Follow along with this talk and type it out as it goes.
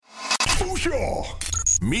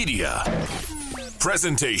Fushaw Media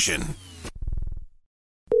Presentation.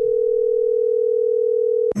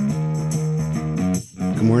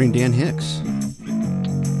 Good morning, Dan Hicks.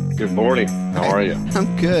 Good morning. How are you?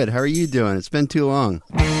 I'm good. How are you doing? It's been too long.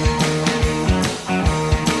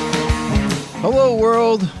 Hello,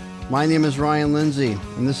 world. My name is Ryan Lindsay,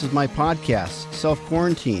 and this is my podcast,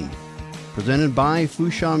 Self-Quarantine, presented by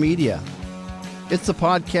Fushaw Media. It's a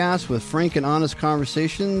podcast with frank and honest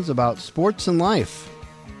conversations about sports and life,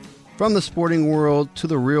 from the sporting world to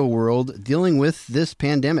the real world, dealing with this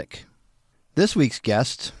pandemic. This week's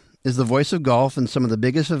guest is the voice of golf in some of the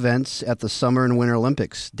biggest events at the Summer and Winter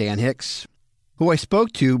Olympics, Dan Hicks, who I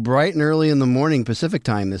spoke to bright and early in the morning Pacific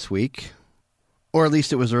time this week, or at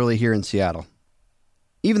least it was early here in Seattle.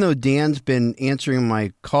 Even though Dan's been answering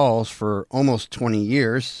my calls for almost 20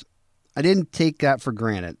 years, I didn't take that for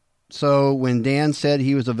granted. So when Dan said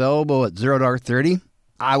he was available at 0:30,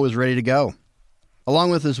 I was ready to go.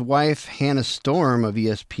 Along with his wife, Hannah Storm of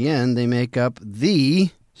ESPN, they make up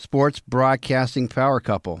the sports broadcasting power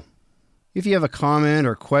couple. If you have a comment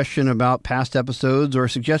or question about past episodes or a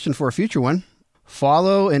suggestion for a future one,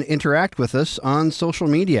 follow and interact with us on social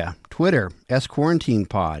media, Twitter,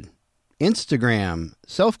 @SQuarantinePod, Instagram,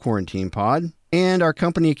 SelfQuarantinePod, and our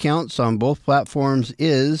company accounts on both platforms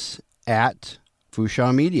is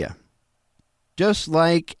 @Fushaw Media. Just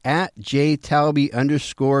like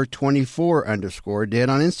 @JTalby_24_ did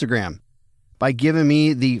on Instagram, by giving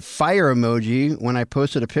me the fire emoji when I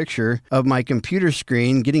posted a picture of my computer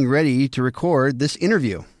screen getting ready to record this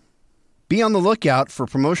interview. Be on the lookout for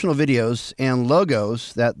promotional videos and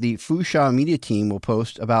logos that the Fushaw Media team will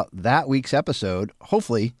post about that week's episode,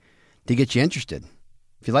 hopefully to get you interested.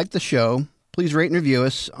 If you like the show, please rate and review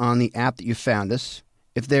us on the app that you found us.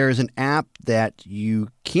 If there is an app that you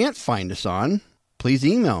can't find us on, please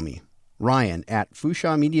email me,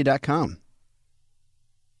 ryan@fushawmedia.com.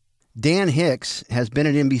 Dan Hicks has been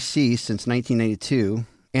at NBC since 1992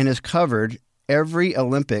 and has covered every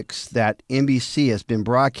Olympics that NBC has been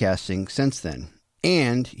broadcasting since then.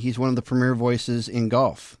 And he's one of the premier voices in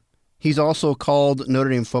golf. He's also called Notre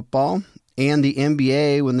Dame football and the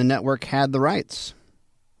NBA when the network had the rights.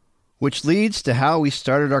 Which leads to how we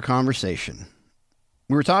started our conversation.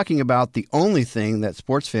 We were talking about the only thing that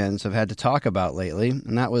sports fans have had to talk about lately,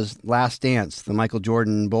 and that was Last Dance, the Michael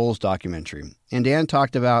Jordan Bulls documentary. And Dan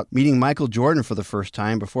talked about meeting Michael Jordan for the first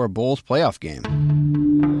time before a Bulls playoff game.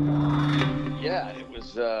 Yeah, it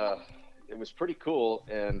was pretty cool,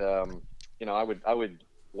 and I would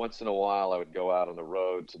once in a while I would go out on the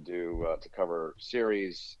road to cover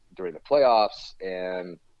series during the playoffs,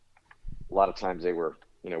 and a lot of times they were,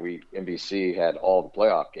 NBC had all the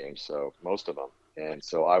playoff games, so most of them. And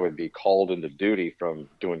so I would be called into duty from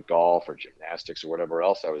doing golf or gymnastics or whatever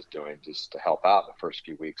else I was doing just to help out the first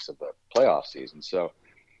few weeks of the playoff season. So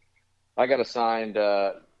I got assigned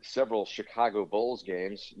several Chicago Bulls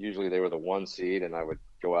games. Usually they were the 1 seed, and I would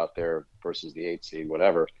go out there versus the 8 seed,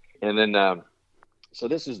 whatever. And then so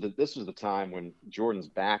this was the time when Jordan's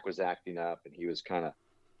back was acting up, and he was kind of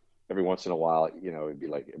every once in a while, it'd be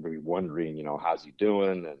like everybody wondering, how's he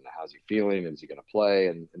doing and how's he feeling? Is he going to play?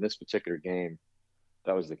 And in this particular game,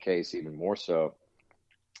 that was the case even more so.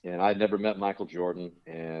 And I'd never met Michael Jordan.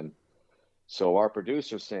 And so our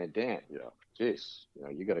producer's saying, Dan, you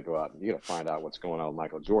got to go out and you got to find out what's going on with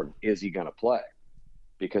Michael Jordan. Is he going to play?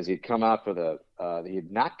 Because he'd come out for he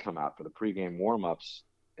had not come out for the pregame warmups.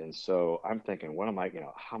 And so I'm thinking, how am I going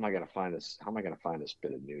to find this? How am I going to find this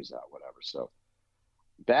bit of news out, whatever? So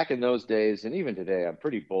back in those days, and even today, I'm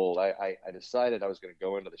pretty bold. I decided I was going to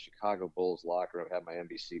go into the Chicago Bulls locker room, have my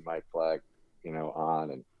NBC mic flag,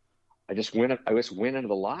 on, and I just went into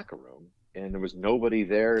the locker room, and there was nobody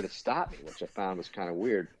there to stop me, which I found was kind of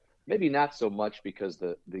weird. Maybe not so much because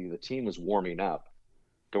the team was warming up,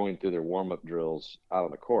 going through their warm-up drills out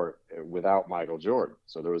on the court without Michael Jordan.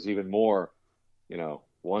 So there was even more,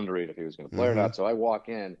 wondering if he was going to play or not. So I walk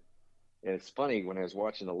in, and it's funny, when I was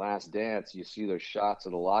watching The Last Dance, you see those shots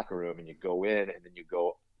of the locker room, and you go in, and then you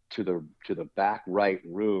go to the back right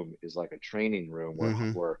room is like a training room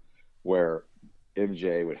where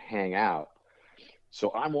MJ would hang out.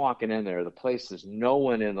 So I'm walking in there. The place, there's no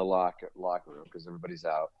one in the locker room because everybody's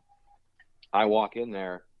out. I walk in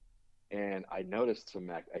there, and I noticed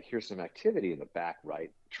I hear some activity in the back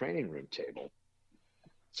right training room table.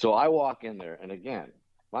 So I walk in there, and again,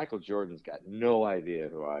 Michael Jordan's got no idea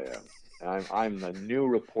who I am. And I'm the new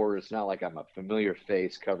reporter. It's not like I'm a familiar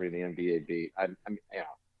face covering the NBA beat.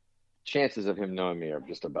 Chances of him knowing me are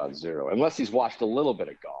just about zero, unless he's watched a little bit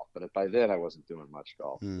of golf. But by then, I wasn't doing much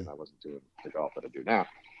golf, and I wasn't doing the golf that I do now.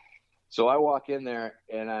 So I walk in there,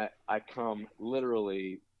 and I come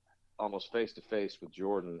literally almost face to face with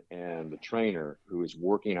Jordan and the trainer who is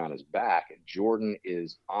working on his back. And Jordan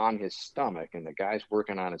is on his stomach and the guy's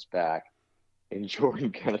working on his back. And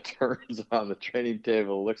Jordan kind of turns on the training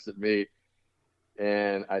table, looks at me,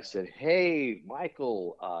 and I said, "Hey,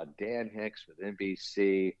 Michael, Dan Hicks with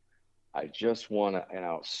NBC. I just want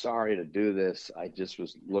to, sorry to do this. I just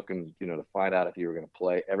was looking, to find out if you were going to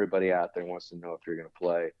play. Everybody out there wants to know if you're going to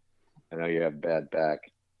play. I know you have bad back."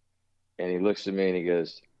 And he looks at me and he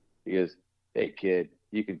goes, "Hey, kid,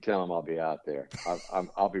 you can tell him I'll be out there.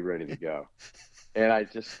 I'll be ready to go." And I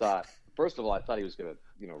just thought, first of all, I thought he was going to,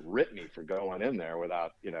 rip me for going in there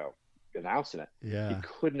without, announcing it. Yeah. He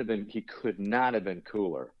could not have been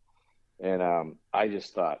cooler. And I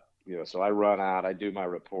just thought, so I run out, I do my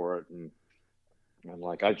report, and I'm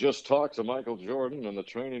like, "I just talked to Michael Jordan in the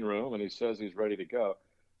training room, and he says he's ready to go."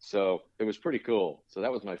 So it was pretty cool. So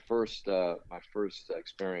that was my first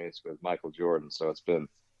experience with Michael Jordan. So it's been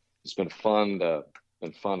fun to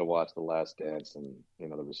watch The Last Dance, and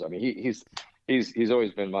he's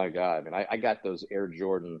always been my guy. I mean, I got those Air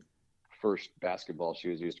Jordan first basketball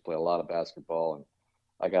shoes. I used to play a lot of basketball, and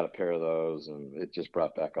I got a pair of those, and it just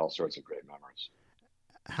brought back all sorts of great memories.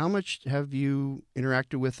 How much have you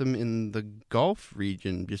interacted with him in the golf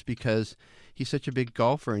region? Just because he's such a big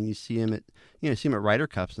golfer, and you see him at Ryder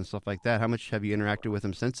Cups and stuff like that. How much have you interacted with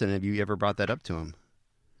him since then? Have you ever brought that up to him?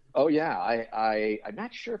 Oh yeah, I'm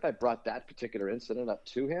not sure if I brought that particular incident up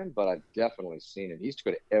to him, but I've definitely seen it. He used to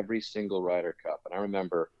go to every single Ryder Cup, and I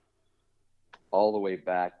remember all the way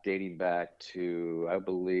back, dating back to, I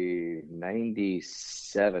believe,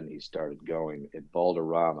 97, he started going at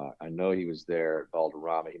Valderrama. I know he was there at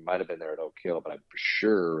Valderrama. He might have been there at Oak Hill, but I for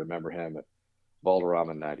sure remember him at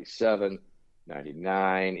Valderrama in 97,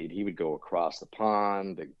 99. He would go across the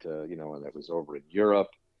pond, and that was over in Europe.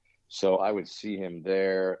 So I would see him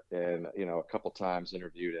there, and, a couple times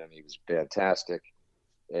interviewed him. He was fantastic.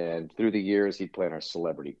 And through the years, he'd play in our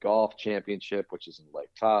Celebrity Golf Championship, which is in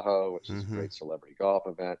Lake Tahoe, which is a great celebrity golf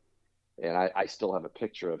event. And I still have a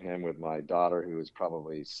picture of him with my daughter, who was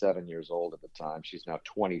probably 7 years old at the time. She's now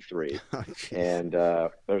 23. And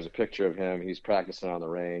there's a picture of him. He's practicing on the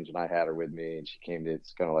range, and I had her with me. And she came to,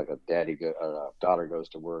 it's kind of like a daughter goes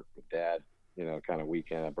to work with dad, kind of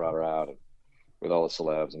weekend. I brought her out with all the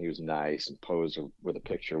celebs, and he was nice and posed with a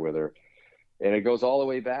picture with her. And it goes all the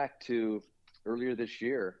way back to earlier this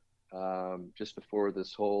year, just before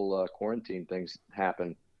this whole quarantine things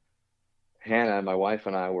happened. Hannah, my wife,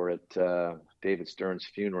 and I were at David Stern's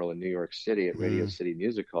funeral in New York City at Radio City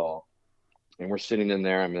Music Hall, and we're sitting in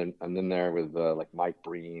there. I'm in there with like Mike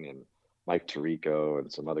Breen and Mike Tirico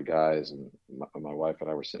and some other guys, and my wife and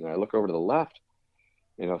I were sitting there. I look over to the left,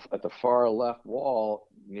 at the far left wall,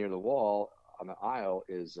 near the wall on the aisle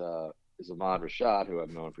is Ahmad Rashad, who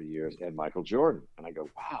I've known for years, and Michael Jordan. And I go,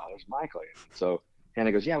 "Wow, there's Michael." So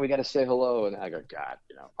Hannah goes, "Yeah, we got to say hello." And I go, "God,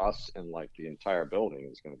 us and like the entire building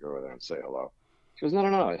is going to go over there and say hello." She goes,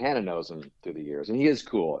 No. Hannah knows him through the years, and he is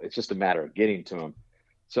cool. It's just a matter of getting to him.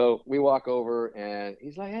 So we walk over, and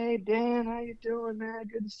he's like, "Hey, Dan, how you doing, man?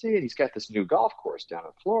 Good to see you." And he's got this new golf course down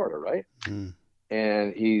in Florida, right?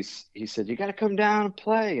 And he said, "You got to come down and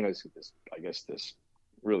play." This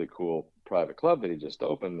really cool private club that he just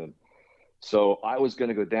opened. And so I was going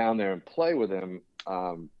to go down there and play with him,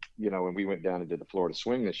 when we went down and did the Florida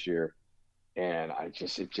Swing this year. And it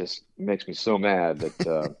just makes me so mad that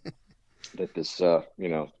that this,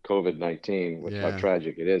 COVID-19, which how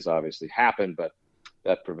tragic it is, obviously happened, but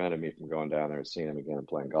that prevented me from going down there and seeing him again and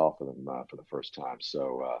playing golf with him for the first time.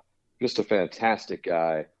 So just a fantastic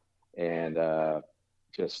guy. And I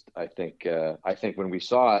think when we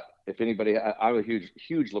saw it, if anybody, I'm a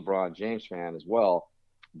huge LeBron James fan as well,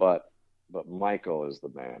 but Michael is the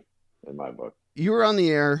man in my book. You were on the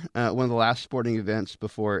air one of the last sporting events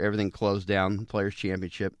before everything closed down, Players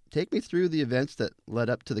Championship. Take me through the events that led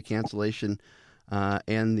up to the cancellation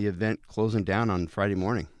and the event closing down on Friday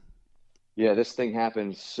morning. Yeah, this thing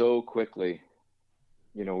happened so quickly.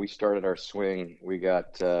 We started our swing. We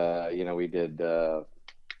got, we did,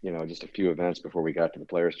 just a few events before we got to the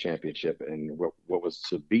Players Championship, and what was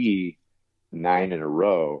to be 9 in a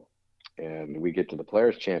row. And we get to the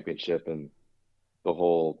Players Championship, and the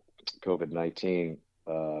whole COVID-19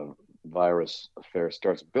 virus affair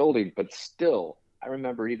starts building. But still, I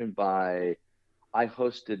remember I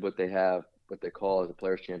hosted what they call as a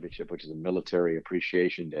Players Championship, which is a Military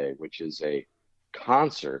Appreciation Day, which is a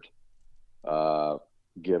concert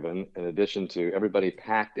given in addition to everybody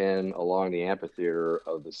packed in along the amphitheater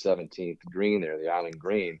of the 17th green there, the Island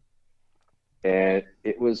Green. And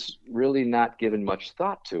it was really not given much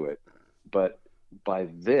thought to it. But by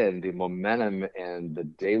then the momentum and the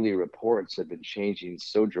daily reports had been changing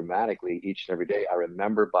so dramatically each and every day. I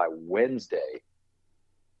remember by Wednesday,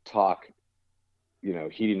 talk,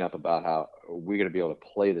 heating up about how we're going to be able to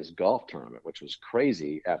play this golf tournament, which was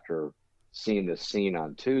crazy after seeing this scene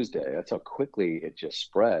on Tuesday. That's how quickly it just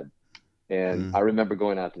spread. And I remember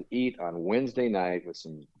going out to eat on Wednesday night with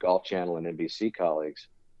some Golf Channel and NBC colleagues.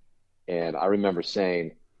 And I remember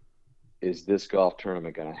saying, is this golf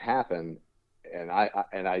tournament going to happen? And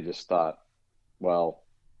I just thought, well,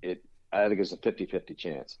 I think it's a 50-50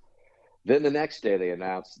 chance. Then the next day they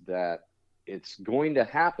announced that it's going to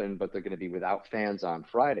happen, but they're going to be without fans on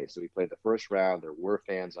Friday. So we played the first round. There were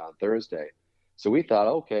fans on Thursday. So we thought,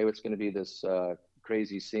 okay, it's going to be this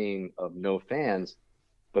crazy scene of no fans.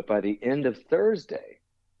 But by the end of Thursday,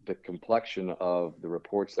 the complexion of the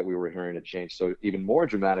reports that we were hearing had changed so even more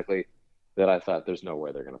dramatically that I thought there's no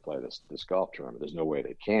way they're going to play this golf tournament. There's no way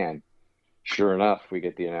they can. Sure enough, we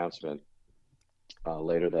get the announcement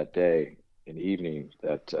later that day in the evening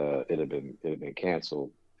that it had been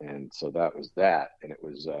canceled. And so that was that. And it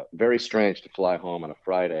was very strange to fly home on a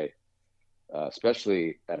Friday,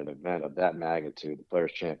 especially at an event of that magnitude. The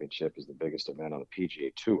Players' Championship is the biggest event on the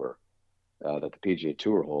PGA Tour that the PGA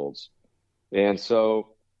Tour holds. And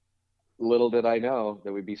so little did I know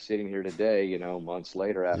that we'd be sitting here today, months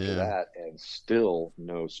later after that, and still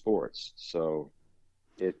no sports. So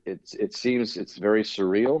it seems it's very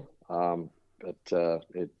surreal, but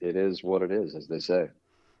it is what it is, as they say.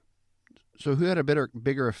 So who had a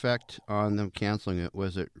bigger effect on them canceling it?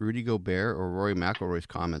 Was it Rudy Gobert or Rory McIlroy's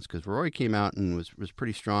comments? Because Rory came out and was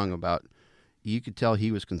pretty strong about, you could tell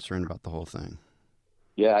he was concerned about the whole thing.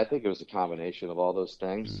 Yeah, I think it was a combination of all those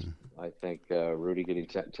things. I think Rudy getting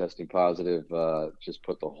testing positive just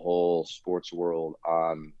put the whole sports world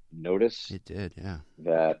on notice. It did, yeah.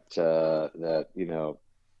 That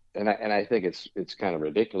and I think it's kind of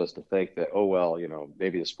ridiculous to think that, oh well,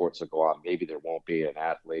 maybe the sports will go on, maybe there won't be an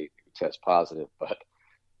athlete who tests positive, but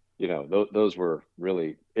those were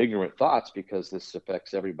really ignorant thoughts because this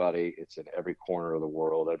affects everybody. It's in every corner of the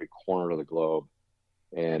world, every corner of the globe,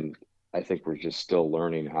 and I think we're just still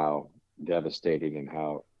learning how devastating and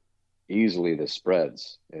how easily this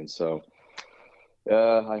spreads. And so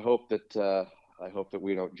I hope that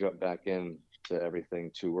we don't jump back in to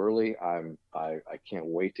everything too early. I can't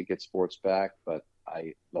wait to get sports back, but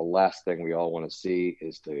the last thing we all want to see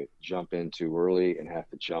is to jump in too early and have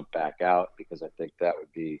to jump back out, because I think that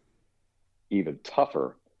would be even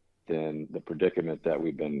tougher than the predicament that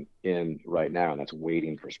we've been in right now, and that's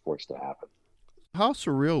waiting for sports to happen. How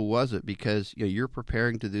surreal was it? Because you're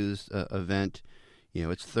preparing to do this event.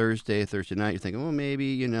 It's Thursday night. You're thinking, well,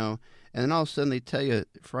 maybe, and then all of a sudden they tell you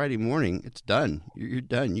Friday morning it's done. You're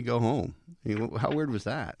done. You go home. How weird was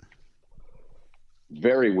that?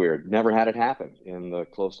 Very weird. Never had it happen in the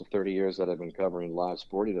close to 30 years that I've been covering live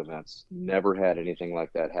sporting events. Never had anything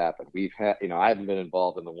like that happen. We've had, I haven't been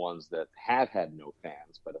involved in the ones that have had no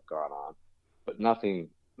fans but have gone on, but nothing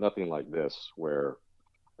like this where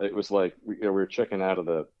it was like we were checking out of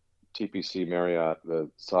the TPC Marriott, the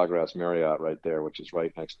Sawgrass Marriott right there, which is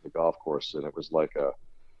right next to the golf course. And it was like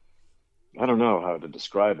I don't know how to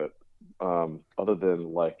describe it, other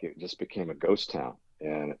than like it just became a ghost town.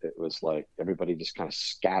 And it was like everybody just kind of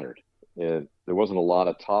scattered. There wasn't a lot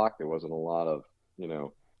of talk. There wasn't a lot of,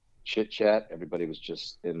 chit chat. Everybody was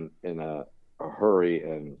just in a hurry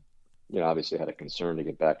and, obviously had a concern to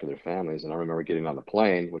get back to their families. And I remember getting on the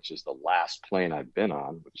plane, which is the last plane I've been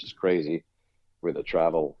on, which is crazy with the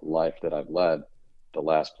travel life that I've led. The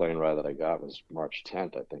last plane ride that I got was March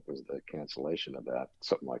 10th, I think was the cancellation of that,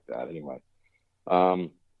 something like that anyway.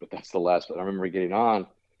 But that's the last one. I remember getting on,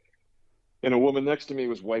 and a woman next to me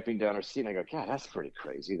was wiping down her seat. And I go, God, that's pretty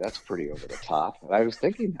crazy. That's pretty over the top. And I was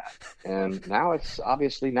thinking that. And now it's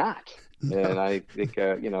obviously not. And I think,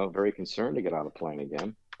 very concerned to get on a plane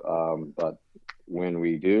again. But when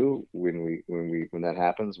we do, when that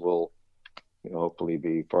happens, we'll hopefully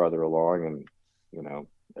be farther along and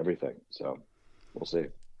everything. So we'll see.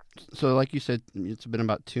 So like you said, it's been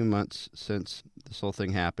about 2 months since this whole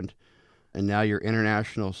thing happened, and now your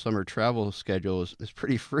international summer travel schedule is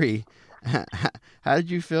pretty free. How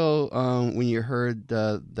did you feel when you heard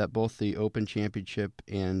that both the Open Championship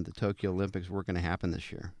and the Tokyo Olympics were going to happen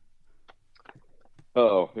this year?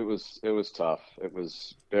 Oh, it was tough. It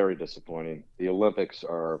was very disappointing. The Olympics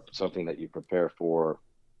are something that you prepare for,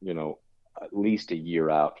 at least a year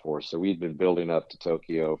out for. So we'd been building up to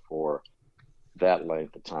Tokyo for that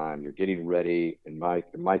length of time. You're getting ready. In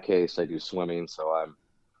my case, I do swimming, so I'm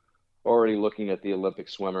already looking at the Olympic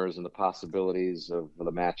swimmers and the possibilities of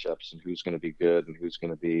the matchups and who's going to be good and who's going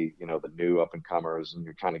to be, the new up and comers. And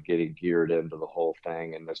you're kind of getting geared into the whole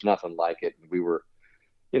thing. And there's nothing like it. And we were,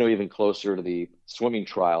 even closer to the swimming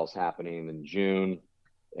trials happening in June.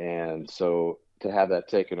 And so to have that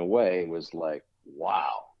taken away was like,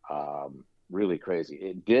 wow, really crazy.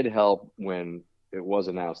 It did help when it was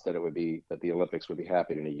announced that the Olympics would be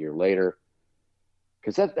happening a year later.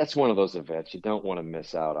 Because that's one of those events you don't want to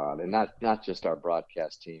miss out on, and not just our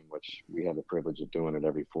broadcast team, which we have the privilege of doing it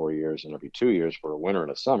every 4 years and every 2 years for a winter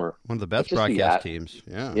and a summer. One of the best broadcast teams,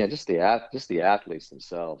 yeah. Just the athletes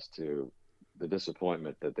themselves, to the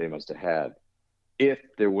disappointment that they must have had if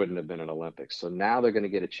there wouldn't have been an Olympics. So now they're going to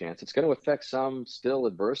get a chance. It's going to affect some still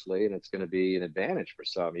adversely, and it's going to be an advantage for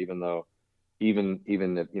some, even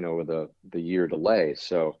with the year delay.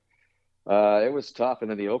 So it was tough, and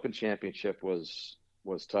then the Open Championship was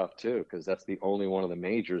tough too, because that's the only one of the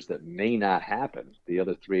majors that may not happen. The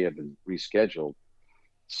other three have been rescheduled.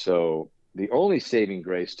 So the only saving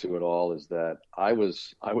grace to it all is that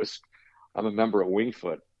I'm a member of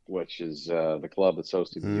Wingfoot, which is the club that's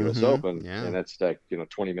hosting the U.S. Open, and that's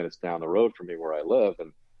 20 minutes down the road from me where I live,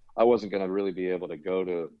 and I wasn't going to really be able to go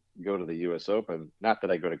to the U.S. Open. Not that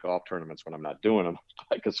I go to golf tournaments when I'm not doing them,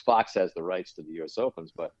 because Fox has the rights to the U.S.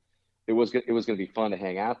 Opens, but it was going to be fun to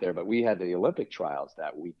hang out there. But we had the Olympic trials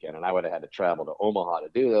that weekend, and I would have had to travel to Omaha to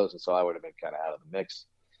do those, and so I would have been kind of out of the mix,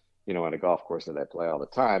 at a golf course that I play all the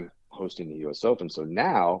time, hosting the U.S. Open. So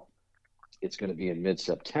now it's going to be in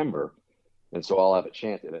mid-September, and so I'll have a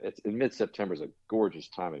chance. In mid-September is a gorgeous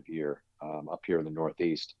time of year up here in the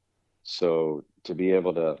Northeast. So to be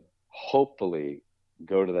able to hopefully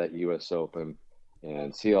go to that U.S. Open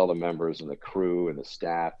and see all the members and the crew and the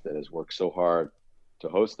staff that has worked so hard to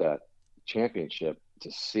host that championship,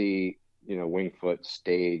 to see Wingfoot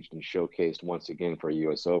staged and showcased once again for a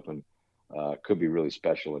U.S. Open could be really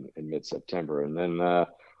special in mid-September. And then I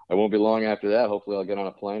won't be long after that. Hopefully I'll get on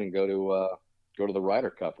a plane and go to the Ryder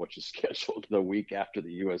Cup, which is scheduled the week after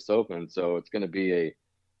the U.S. Open. So it's going to be a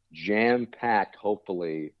jam-packed,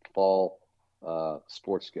 hopefully, fall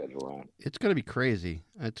sports schedule, Ryan. It's going to be crazy.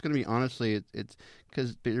 It's going to be, honestly, it's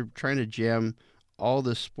because they're trying to jam all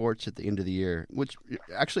the sports at the end of the year, which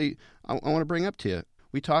actually I want to bring up to you.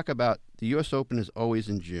 We talk about the U.S. Open is always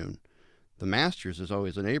in June. The Masters is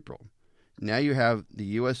always in April. Now you have the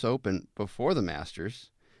U.S. Open before the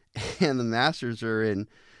Masters, and the Masters are in.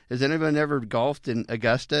 Has anyone ever golfed in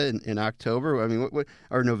Augusta in October? I mean,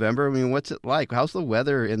 or November? I mean, what's it like? How's the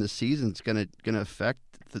weather and the season's going to affect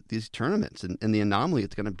these tournaments and the anomaly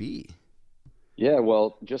it's going to be? Yeah,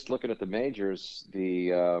 well, just looking at the majors, the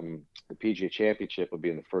PGA Championship will be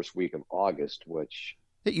in the first week of August, which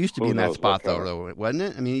it used to be in that spot though, wasn't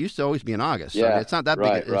it? I mean, it used to always be in August. Yeah, so it's not that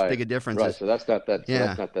big a difference. Right, so that's not that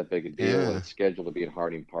big a deal. Yeah. It's scheduled to be in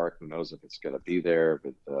Harding Park. Who knows if it's going to be there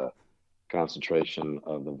with the concentration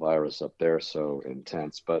of the virus up there so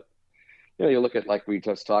intense. But you look at, like we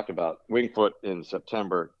just talked about, Wingfoot in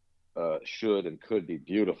September should and could be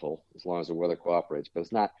beautiful as long as the weather cooperates. But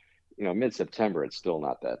it's not. Mid-September, it's still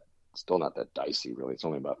not that dicey, really. It's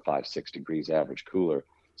only about 5-6 degrees average cooler.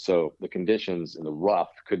 So the conditions in the rough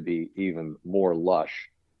could be even more lush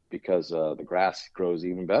because the grass grows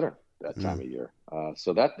even better that time of year.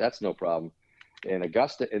 So that's no problem. And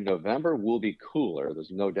Augusta in November will be cooler. There's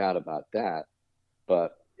no doubt about that.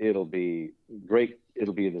 But it'll be great.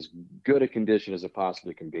 It'll be in as good a condition as it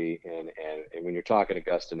possibly can be. And when you're talking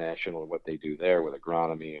Augusta National and what they do there with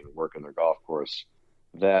agronomy and working their golf course,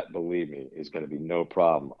 that, believe me, is going to be no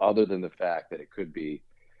problem, other than the fact that it could be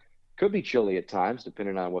chilly at times,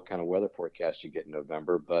 depending on what kind of weather forecast you get in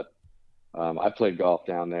November. But I played golf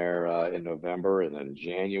down there in November and then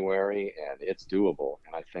January, and it's doable.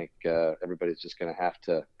 And I think everybody's just going to have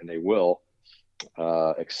to, and they will,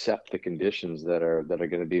 accept the conditions that are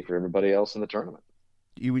going to be for everybody else in the tournament.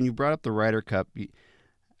 When you brought up the Ryder Cup,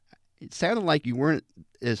 it sounded like you weren't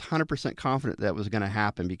as 100% confident that was going to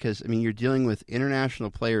happen because, I mean, you're dealing with international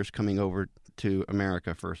players coming over to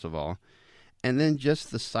America, first of all, and then just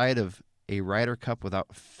the sight of a Ryder Cup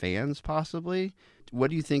without fans, possibly. What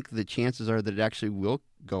do you think the chances are that it actually will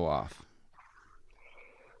go off?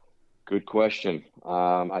 Good question.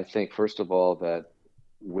 I think, first of all, that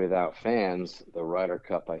without fans, the Ryder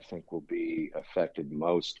Cup, I think, will be affected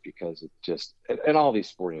most because it just, and all these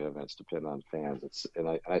sporting events depend on fans.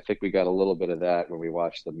 I think we got a little bit of that when we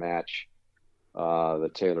watched the match,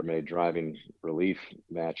 the TaylorMade driving relief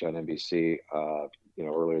match on NBC,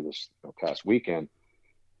 earlier this past weekend.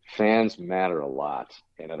 Fans matter a lot.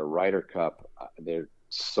 And at a Ryder Cup, they're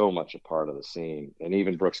so much a part of the scene. And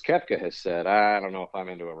even Brooks Koepka has said, I don't know if I'm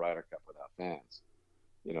into a Ryder Cup without fans.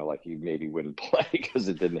 like you maybe wouldn't play because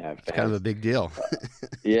it didn't have fans. It's kind of a big deal.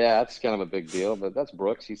 Yeah, that's kind of a big deal, but that's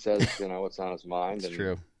Brooks. He says, what's on his mind. It's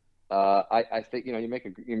true. I think, you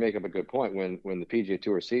make up a good point when the PGA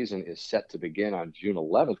Tour season is set to begin on June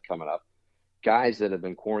 11th coming up. Guys that have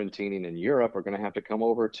been quarantining in Europe are going to have to come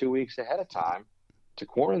over 2 weeks ahead of time to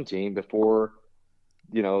quarantine before,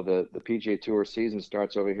 the PGA Tour season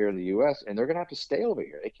starts over here in the U.S., and they're going to have to stay over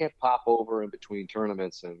here. They can't pop over in between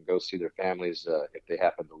tournaments and go see their families if they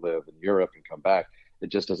happen to live in Europe and come back. It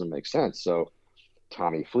just doesn't make sense. So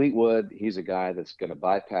Tommy Fleetwood, he's a guy that's going to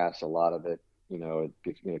bypass a lot of it,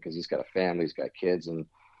 because he's got a family, he's got kids, and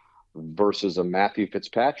versus a Matthew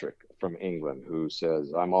Fitzpatrick from England who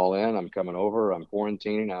says, I'm all in, I'm coming over, I'm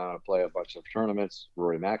quarantining, I'm going to play a bunch of tournaments.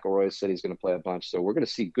 Rory McIlroy said he's going to play a bunch. So we're going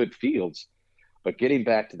to see good fields. But getting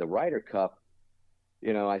back to the Ryder Cup,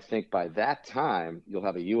 I think by that time you'll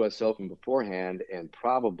have a U.S. Open beforehand, and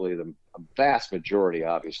probably the vast majority,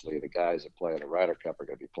 obviously, the guys that play in the Ryder Cup are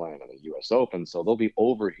going to be playing in the U.S. Open. So they'll be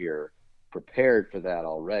over here prepared for that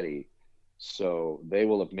already. So they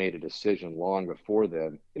will have made a decision long before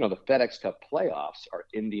then. The FedEx Cup playoffs are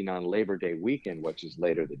ending on Labor Day weekend, which is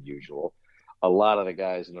later than usual. A lot of the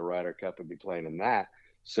guys in the Ryder Cup would be playing in that.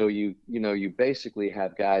 So you basically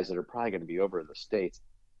have guys that are probably going to be over in the States,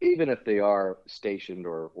 even if they are stationed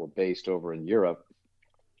or based over in Europe,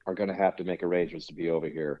 are going to have to make arrangements to be over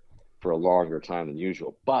here for a longer time than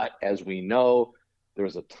usual. But as we know,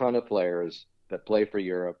 there's a ton of players that play for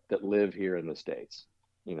Europe that live here in the States.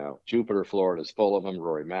 Jupiter, Florida is full of them,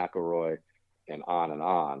 Rory McIlroy, and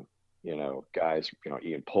on, guys,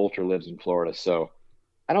 Ian Poulter lives in Florida. So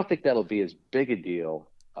I don't think that'll be as big a deal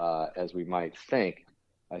as we might think.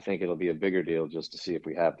 I think it'll be a bigger deal just to see if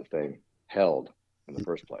we have the thing held in the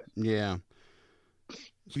first place. Yeah.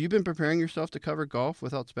 Have you been preparing yourself to cover golf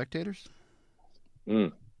without spectators?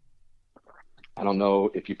 I don't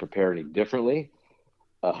know if you prepare any differently.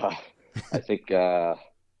 I think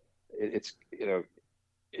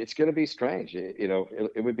it's going to be strange.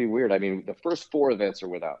 It would be weird. I mean, the first 4 events are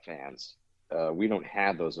without fans. We don't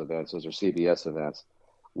have those events. Those are CBS events.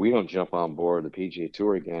 We don't jump on board the PGA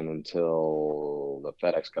Tour again until the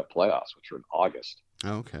FedEx Cup playoffs, which are in August.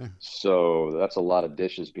 Okay. So that's a lot of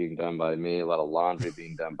dishes being done by me, a lot of laundry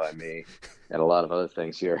being done by me, and a lot of other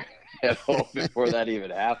things here at home before that even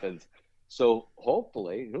happens. So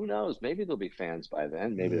hopefully, who knows, maybe there'll be fans by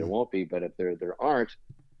then. Maybe there won't be. But if there aren't,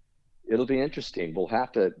 it'll be interesting. We'll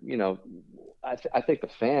have to, I think the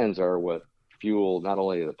fans are what fuel not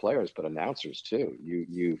only the players, but announcers too.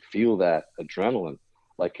 You feel that adrenaline.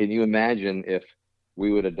 Like, can you imagine if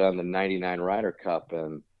we would have done the 99 Ryder Cup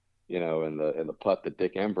and, and the putt that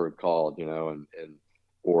Dick Enberg called,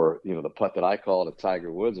 or the putt that I called at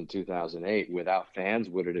Tiger Woods in 2008 without fans,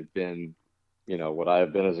 would it have been, would I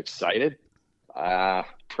have been as excited?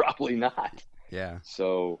 Probably not. Yeah.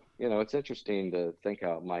 So, it's interesting to think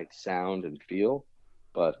how it might sound and feel,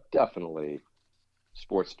 but definitely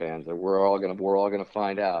sports fans that we're all going to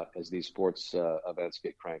find out as these sports events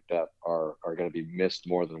get cranked up are going to be missed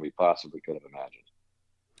more than we possibly could have imagined.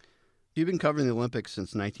 You've been covering the Olympics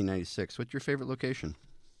since 1996. What's your favorite location?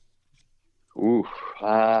 Ooh,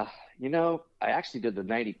 I actually did the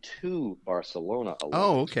 92 Barcelona Olympics.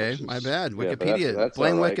 Oh, okay. My bad. Wikipedia. That's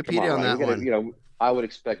blame right. Wikipedia on that one. I would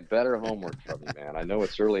expect better homework from you, man. I know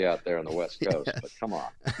it's early out there on the West Coast, but come on.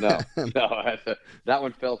 No, that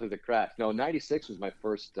one fell through the cracks. No, 96 was my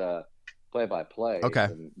first play-by-play. Okay.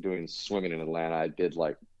 And doing swimming in Atlanta. I did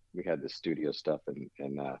we had this studio stuff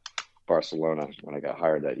in Barcelona when I got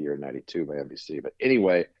hired that year in 92 by NBC. But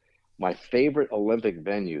anyway, my favorite Olympic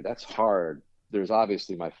venue, that's hard. There's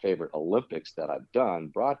obviously my favorite Olympics that I've done,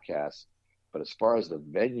 broadcasts. But as far as the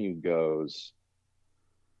venue goes,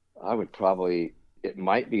 I would it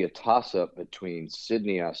might be a toss-up between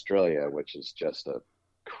Sydney, Australia, which is just a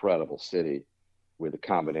incredible city with a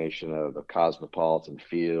combination of the cosmopolitan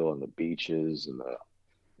feel and the beaches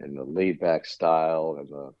and the laid-back style and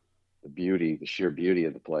the sheer beauty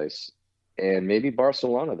of the place. And maybe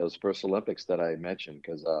Barcelona, those first Olympics that I mentioned,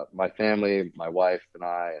 because my family, my wife and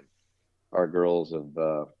I and our girls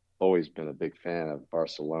have always been a big fan of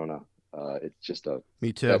Barcelona. It's just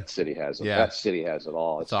Me too. That city has it. Yeah. That city has it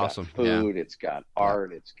all. It's awesome. Got food. Yeah. It's got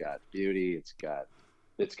art. It's got beauty. It's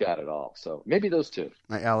got it all. So maybe those two.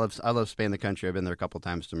 I love Spain, the country. I've been there a couple of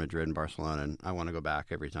times to Madrid and Barcelona, and I want to go back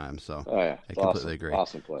every time. So oh yeah, I completely agree.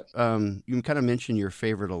 Awesome place. You kind of mentioned your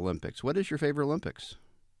favorite Olympics. What is your favorite Olympics?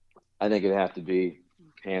 I think it'd have to be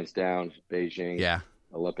hands down Beijing. Yeah.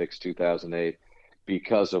 Olympics 2008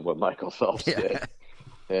 because of what Michael Phelps did.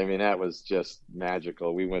 I mean, that was just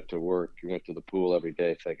magical. We went to work. We went to the pool every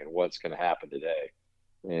day thinking, what's going to happen today?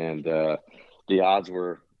 And the odds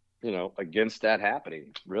were, against that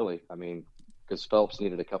happening, really. I mean, because Phelps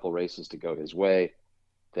needed a couple races to go his way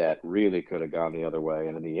that really could have gone the other way,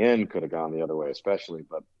 and in the end could have gone the other way, especially.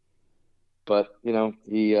 But he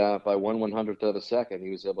by 1/100th of a second, he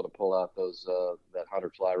was able to pull out that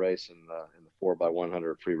 100 fly race in the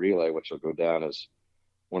 4x100 free relay, which will go down as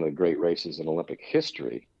one of the great races in Olympic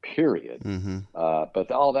history. Period. Mm-hmm.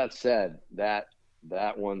 But all that said, that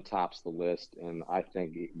one tops the list, and I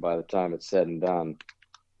think by the time it's said and done,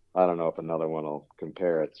 I don't know if another one will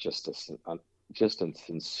compare. It's just a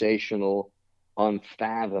sensational,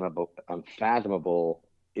 unfathomable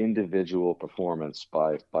individual performance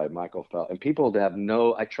by Michael Phelps. And people that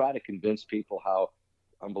I try to convince people how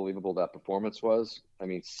unbelievable that performance was. I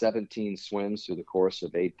mean, 17 swims through the course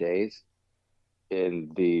of 8 days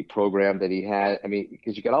in the program that he had. I mean,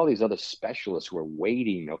 because you got all these other specialists who are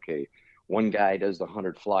waiting. Okay, one guy does the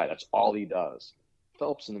 100 fly. That's all he does.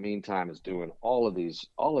 Phelps, in the meantime, is doing all of these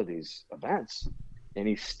events, and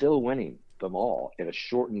he's still winning them all in a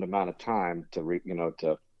shortened amount of time to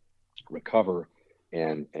recover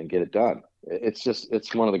and get it done.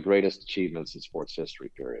 It's one of the greatest achievements in sports history,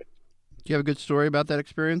 period. Do you have a good story about that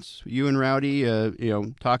experience? You and Rowdy,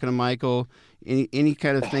 talking to Michael, any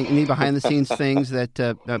kind of thing, any behind the scenes things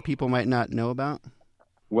that people might not know about?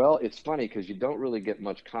 Well, it's funny because you don't really get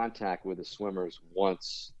much contact with the swimmers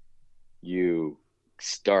once you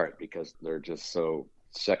start, because they're just so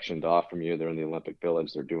sectioned off from you. They're in the Olympic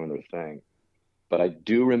Village. They're doing their thing. But I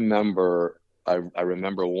do remember, I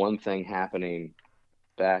remember one thing happening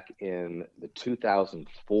back in the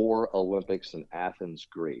 2004 Olympics in Athens,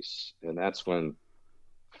 Greece. And that's when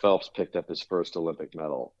Phelps picked up his first Olympic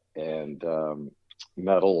medal, and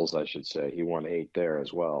medals, I should say. He won 8 there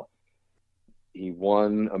as well. He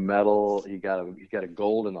won a medal. He got a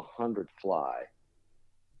gold in the 100 fly.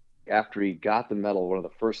 After he got the medal, one of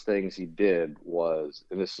the first things he did was,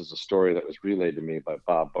 and this is a story that was relayed to me by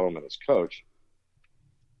Bob Bowman, his coach,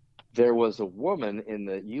 there was a woman in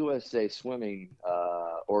the USA Swimming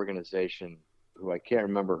organization who I can't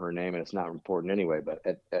remember her name, and it's not important anyway, but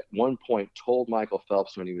at one point told Michael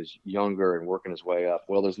Phelps when he was younger and working his way up,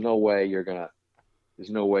 well, there's no way you're gonna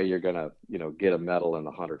get a medal in the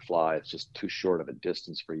 100 fly. It's just too short of a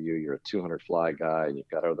distance for you. You're a 200 fly guy, and you've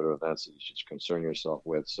got other events that you should concern yourself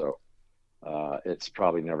with. So it's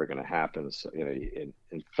probably never going to happen. So, and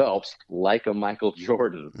Phelps, like a Michael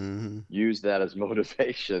Jordan, mm-hmm. used that as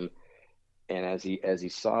motivation. And as he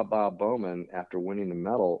saw Bob Bowman after winning the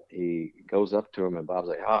medal, he goes up to him, and Bob's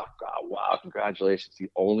like, "Oh God, wow, congratulations!" The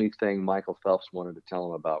only thing Michael Phelps wanted to tell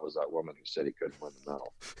him about was that woman who said he couldn't win the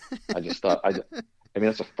medal. I just thought, I mean,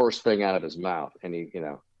 that's the first thing out of his mouth, and he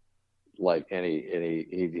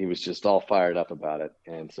was just all fired up about it.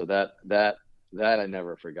 And so that I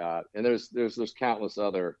never forgot. And there's countless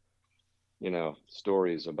other,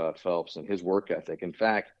 stories about Phelps and his work ethic. In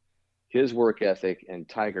fact, his work ethic and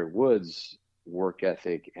Tiger Woods' work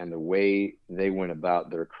ethic and the way they went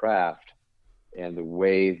about their craft and the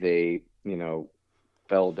way they,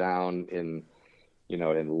 fell down in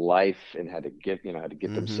life and had to get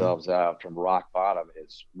mm-hmm. themselves out from rock bottom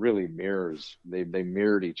is really mirrors. They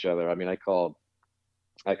mirrored each other. I mean, I called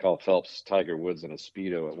Phelps Tiger Woods in a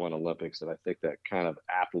Speedo at one Olympics, and I think that kind of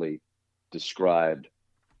aptly described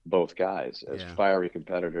both guys as fiery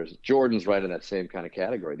competitors. Jordan's right in that same kind of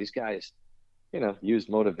category. These guys, used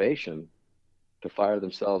motivation to fire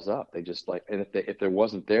themselves up. They just and if there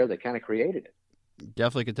wasn't there, they kind of created it.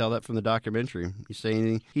 Definitely could tell that from the documentary. You say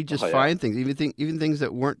anything, he'd just find things, even things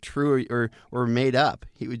that weren't true or made up.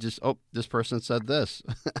 He would just, this person said this.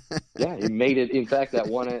 Yeah, he made it. In fact, that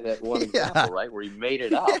one example, right, where he made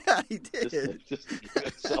it up. Yeah, he did. Just to give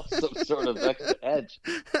himself some sort of extra edge.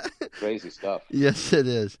 Crazy stuff. Yes, it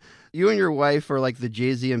is. You and your wife are like the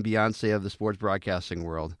Jay-Z and Beyonce of the sports broadcasting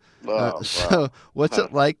world. So what's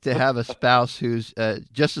it like to have a spouse who's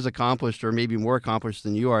just as accomplished or maybe more accomplished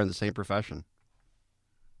than you are in the same profession?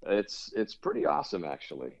 It's pretty awesome,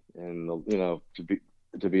 actually. And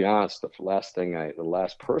to be honest, the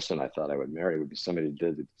last person I thought I would marry would be somebody who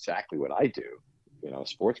did exactly what I do. A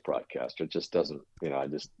sports broadcaster. It just doesn't. I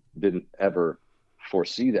just didn't ever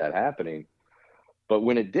foresee that happening. But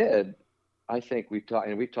when it did, I think we've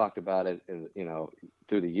talked about it.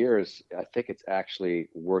 Through the years, I think it's actually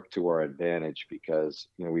worked to our advantage because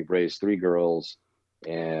we've raised 3 girls,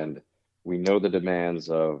 and we know the demands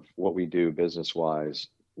of what we do business-wise.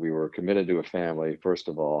 We were committed to a family, first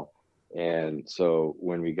of all. And so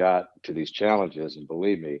when we got to these challenges, and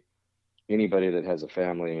believe me, anybody that has a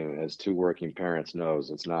family and has 2 working parents knows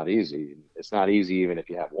it's not easy. It's not easy even if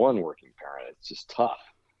you have 1 working parent. It's just tough.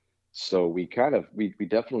 So we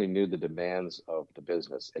definitely knew the demands of the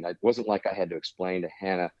business. And it wasn't like I had to explain to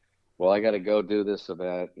Hannah, well, I got to go do this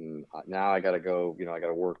event, and now I got to go, I got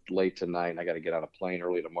to work late tonight, and I got to get on a plane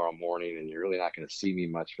early tomorrow morning, and you're really not going to see me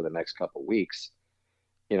much for the next couple of weeks.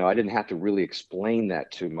 I didn't have to really explain that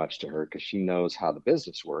too much to her because she knows how the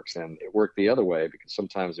business works. And it worked the other way because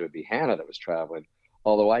sometimes it would be Hannah that was traveling,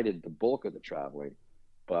 although I did the bulk of the traveling.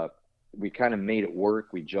 But we kind of made it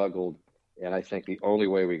work. We juggled. And I think the only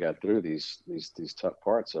way we got through these tough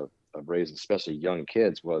parts of raising, especially young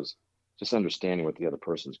kids, was just understanding what the other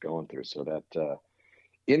person's going through. So that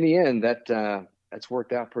in the end, that's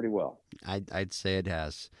worked out pretty well. I'd say it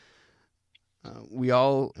has. We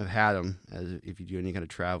all have had them. If you do any kind of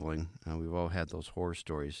traveling, we've all had those horror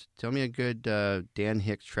stories. Tell me a good Dan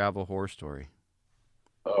Hicks travel horror story.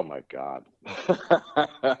 Oh my God,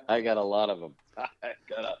 I got a lot of them.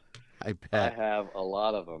 I bet. I have a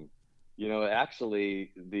lot of them.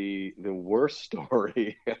 Actually, the worst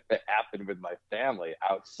story that happened with my family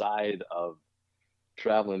outside of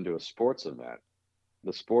traveling to a sports event.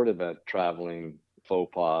 The sport event traveling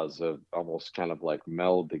faux pas have almost kind of like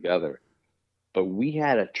meld together. But we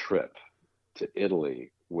had a trip to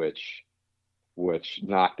Italy, which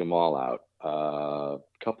knocked them all out a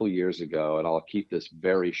couple of years ago, and I'll keep this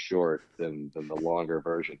very short than the longer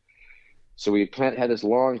version. So we had this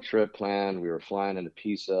long trip planned. We were flying into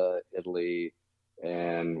Pisa, Italy,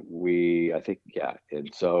 and and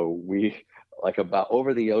so we, like, about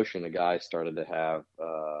over the ocean, a guy started to have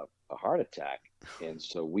a heart attack, and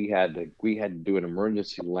so we had to do an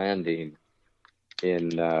emergency landing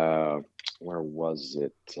in where was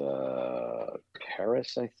it?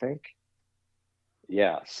 Paris, I think.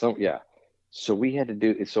 Yeah. So we had to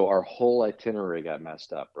do. So our whole itinerary got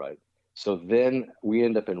messed up, right? So then we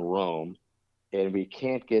end up in Rome, and we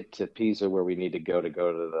can't get to Pisa where we need to go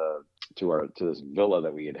to this villa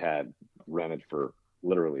that we had rented for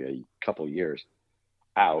literally a couple of years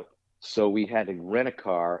out. So we had to rent a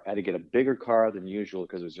car. I had to get a bigger car than usual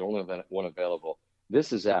because it was the only one available.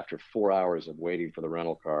 This is after 4 hours of waiting for the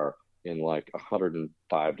rental car in like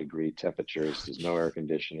 105-degree temperatures. There's no air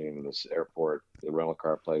conditioning in this airport, the rental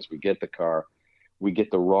car place. We get the car. We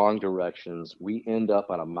get the wrong directions. We end up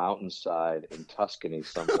on a mountainside in Tuscany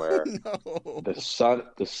somewhere. No.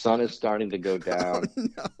 The sun is starting to go down. Oh,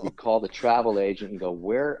 no. We call the travel agent and go,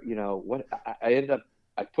 where, what? I ended up,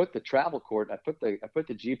 I put the I put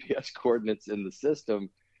the GPS coordinates in the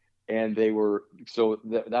system, and they were,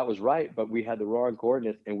 that was right, but we had the wrong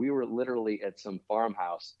coordinates, and we were literally at some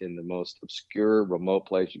farmhouse in the most obscure, remote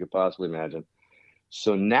place you could possibly imagine.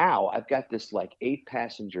 So now I've got this like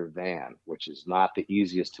 8-passenger van, which is not the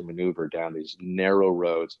easiest to maneuver down these narrow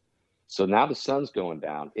roads. So now the sun's going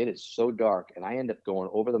down. It is so dark, and I end up going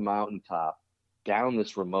over the mountaintop down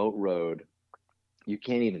this remote road. You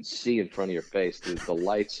can't even see in front of your face. The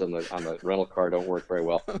lights on the rental car don't work very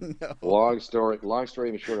well. Oh, no. Long story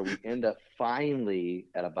even shorter, we end up finally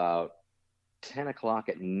at about 10 o'clock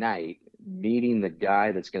at night meeting the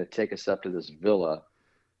guy that's going to take us up to this villa,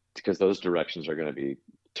 because those directions are going to be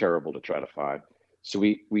terrible to try to find. So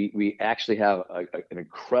we actually have an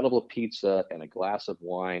incredible pizza and a glass of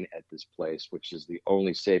wine at this place, which is the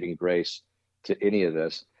only saving grace to any of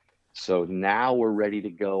this. So now we're ready to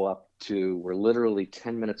go up to, we're literally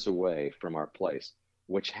 10 minutes away from our place,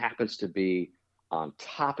 which happens to be on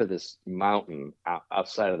top of this mountain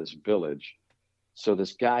outside of this village. So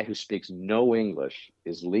this guy who speaks no English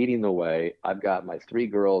is leading the way. I've got my 3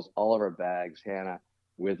 girls, all of our bags, Hannah,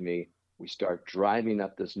 with me. We start driving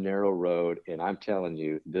up this narrow road, and I'm telling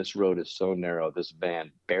you, this road is so narrow, this van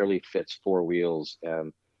barely fits 4 wheels,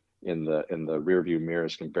 and in the rear view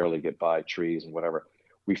mirrors can barely get by trees and whatever.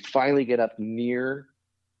 We finally get up near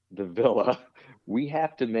the villa. We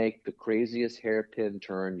have to make the craziest hairpin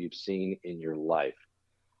turn you've seen in your life.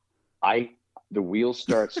 The wheels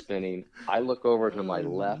start spinning. I look over to my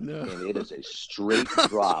left, and it is a straight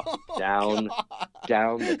drop down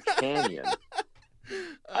the canyon.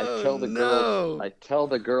 I tell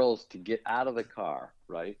the girls to get out of the car,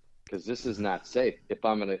 right? Because this is not safe. If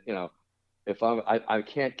I'm gonna, I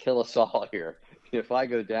can't kill us all here. If I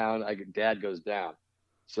go down, Dad goes down.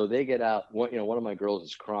 So they get out. One of my girls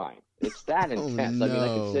is crying. It's that intense. Oh, no. I mean, I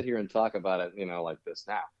could sit here and talk about it, like this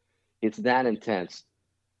now. It's that intense.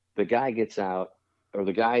 The guy gets out, or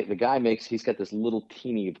the guy he's got this little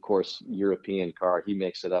teeny, of course, European car. He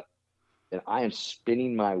makes it up, and I am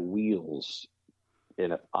spinning my wheels.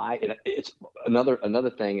 And it's another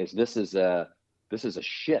thing is this is a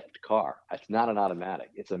shift car. It's not an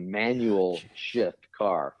automatic. It's a manual shift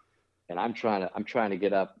car, and I'm trying to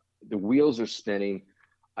get up. The wheels are spinning.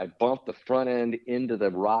 I bumped the front end into the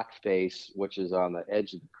rock face, which is on the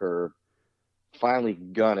edge of the curve. Finally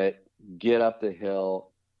gun it, get up the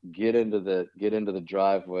hill, get into the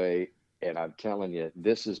driveway, and I'm telling you,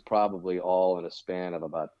 this is probably all in a span of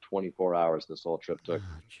about 24 hours this whole trip took.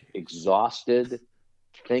 Exhausted,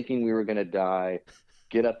 thinking we were going to die,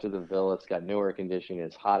 get up to the villa. It's got no air conditioning.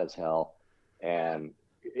 It's hot as hell. And,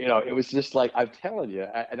 it was just like, I'm telling you,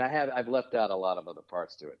 I've left out a lot of other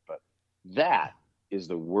parts to it, but that is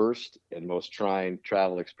the worst and most trying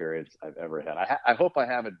travel experience I've ever had. I hope I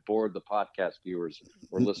haven't bored the podcast viewers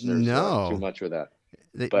or listeners too much with that.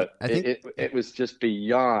 But it was just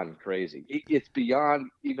beyond crazy. It's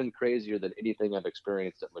beyond even crazier than anything I've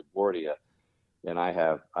experienced at LaGuardia. And I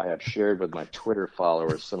have shared with my Twitter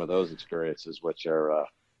followers some of those experiences, which are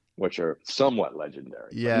somewhat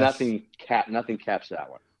legendary. Yes. Nothing caps that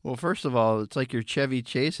one. Well, first of all, it's like your Chevy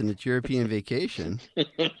Chase and it's European vacation.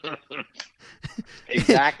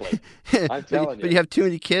 Exactly. I'm telling you. But you have too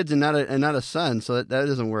many kids and not a son, so that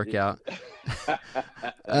doesn't work out.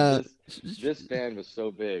 This van was so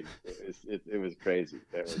big, it was crazy.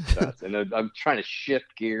 It was nuts. And I'm trying to shift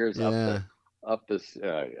gears up this.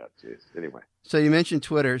 Geez. Anyway. So you mentioned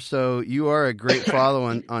Twitter. So you are a great follow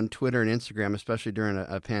on Twitter and Instagram, especially during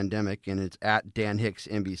a pandemic, and it's at Dan Hicks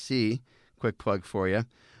NBC. Quick plug for you.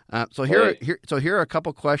 So here are a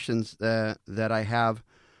couple questions that I have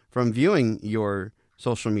from viewing your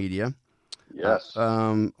social media. Yes.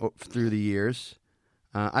 Through the years,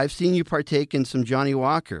 I've seen you partake in some Johnny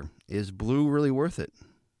Walker. Is blue really worth it?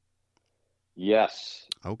 Yes.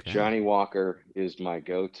 Okay. Johnny Walker is my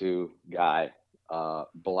go-to guy.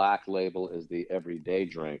 Black label is the everyday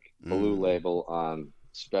drink. Blue label on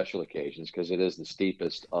special occasions because it is the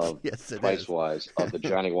steepest of price-wise of the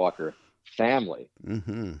Johnny Walker family.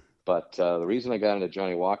 Mm-hmm. But the reason I got into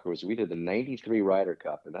Johnny Walker was we did the 93 Ryder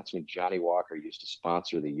Cup, and that's when Johnny Walker used to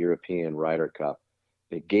sponsor the European Ryder Cup.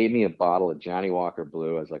 They gave me a bottle of Johnny Walker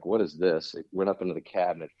Blue. I was like, what is this? It went up into the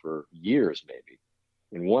cabinet for years, maybe.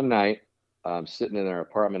 And one night, I'm sitting in our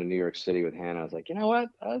apartment in New York City with Hannah. I was like, you know what?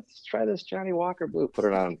 Let's try this Johnny Walker Blue. Put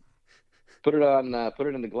it in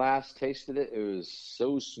the glass, tasted it. It was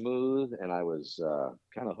so smooth, and I was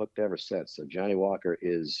kind of hooked ever since. So Johnny Walker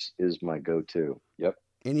is my go-to. Yep.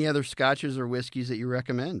 Any other scotches or whiskeys that you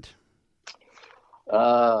recommend?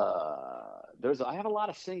 I have a lot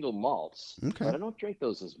of single malts, okay, but I don't drink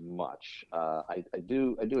those as much. I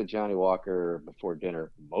do a Johnny Walker before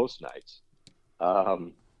dinner most nights.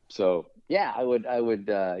 So yeah, I would I like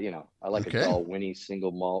a Dalwhinnie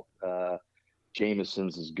single malt.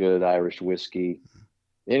 Jameson's is good Irish whiskey.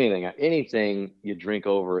 Anything you drink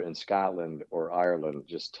over in Scotland or Ireland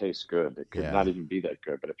just tastes good. It could not even be that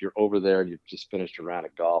good. But if you're over there and you've just finished a round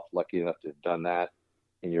of golf, lucky enough to have done that,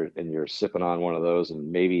 and you're sipping on one of those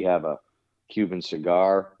and maybe have a Cuban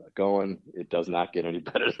cigar going, it does not get any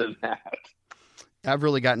better than that. I've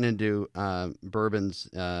really gotten into bourbons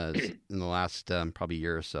in the last probably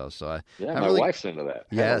year or so. So my wife's into that.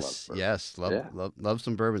 Yes, love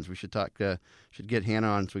some bourbons. We should talk. Should get Hannah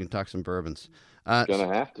on so we can talk some bourbons.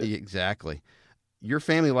 Gonna have to. Exactly. Your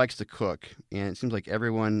family likes to cook, and it seems like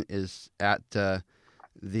everyone is at the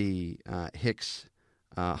Hicks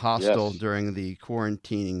hostel during the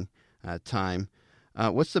quarantining time.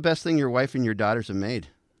 What's the best thing your wife and your daughters have made?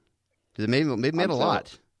 Because they've made a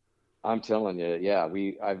lot. I'm telling you, yeah.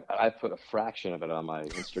 I put a fraction of it on my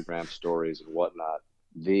Instagram stories and whatnot.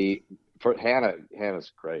 For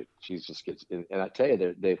Hannah's great. She just gets, and I tell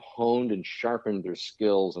you, they've honed and sharpened their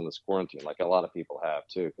skills in this quarantine, like a lot of people have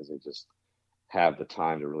too, because they just have the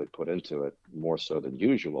time to really put into it more so than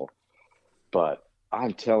usual. But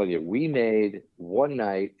I'm telling you, we made one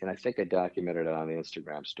night, and I think I documented it on the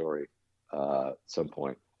Instagram story at some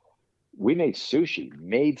point. We made sushi,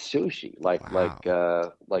 like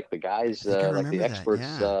the guys, like the experts,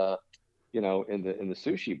 in the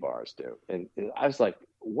sushi bars do. And I was like,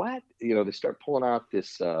 what? They start pulling out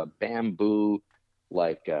this bamboo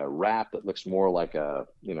wrap that looks more like a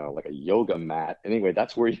yoga mat. Anyway,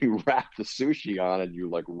 that's where you wrap the sushi on and you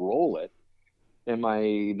like roll it. And my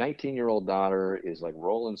 19-year-old daughter is like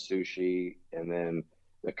rolling sushi, and then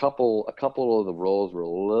a couple of the rolls were a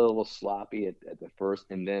little sloppy at the first,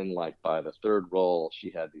 and then like by the third roll,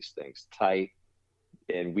 she had these things tight,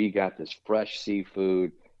 and we got this fresh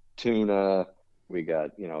seafood, tuna. We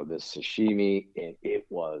got this sashimi, and it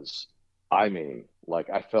was, I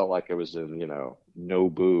felt like it was in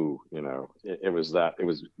Nobu. It was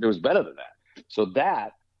better than that. So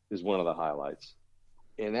that is one of the highlights,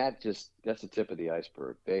 and that's the tip of the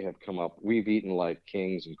iceberg. They have come up. We've eaten like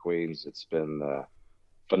kings and queens. It's been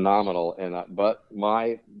phenomenal. And but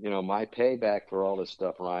my payback for all this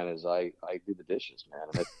stuff, Ryan, is I do the dishes,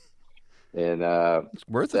 man. It's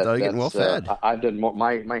worth it though. You're getting well fed. I've done more,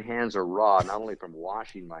 my hands are raw, not only from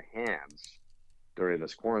washing my hands during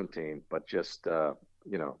this quarantine, but just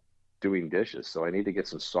doing dishes. So I need to get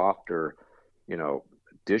some softer,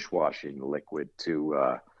 dishwashing liquid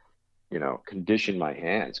to condition my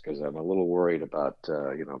hands, because I'm a little worried about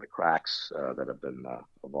the cracks that have been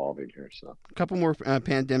evolving here. So a couple more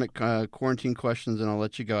pandemic quarantine questions, and I'll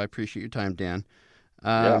let you go. I appreciate your time, Dan.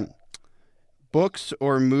 Books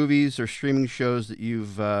or movies or streaming shows that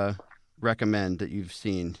you've recommend that you've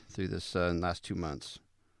seen through this last 2 months?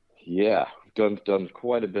 Yeah, done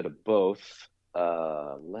quite a bit of both.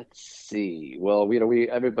 Let's see. Well,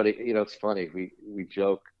 everybody, it's funny. We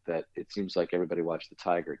joke that it seems like everybody watched The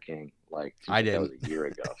Tiger King. I didn't. That was a year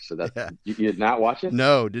ago. So that yeah. You did not watch it?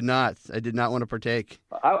 No, did not. I did not want to partake.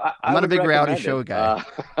 I'm not a big reality show guy.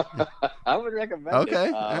 I would recommend it.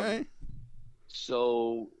 Okay, all right.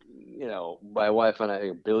 So, my wife and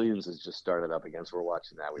I, Billions has just started up again, so we're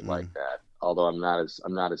watching that. We like that. Although I'm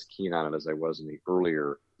not as keen on it as I was in the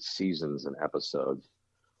earlier seasons and episodes.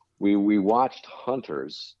 We watched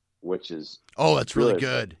Hunters, which is that's really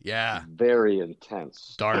good. Yeah, very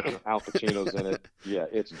intense. Dark. Al Pacino's in it. Yeah,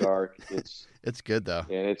 it's dark. It's good though,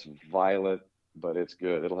 and it's violent, but it's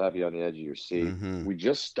good. It'll have you on the edge of your seat. Mm-hmm. We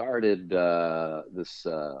just started this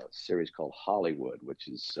series called Hollywood, which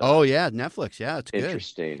is Netflix. Yeah, it's good.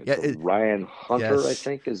 Interesting. Yeah, Ryan Hunter, yes. I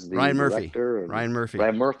think, is the Ryan director. Ryan Murphy.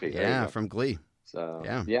 Ryan Murphy. Yeah, from Glee. So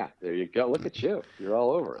yeah, there you go. Look at you. You're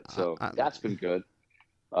all over it. So that's been good.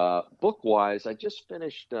 Book-wise, I just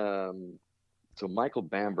finished. So Michael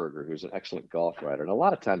Bamberger, who's an excellent golf writer, and a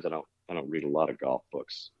lot of times I don't read a lot of golf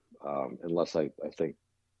books unless I think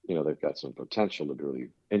they've got some potential to really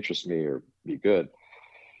interest me or be good.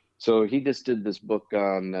 So he just did this book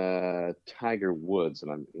on Tiger Woods,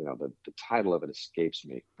 and the title of it escapes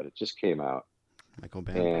me, but it just came out. Michael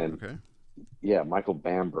Bamberger. Okay. Yeah, Michael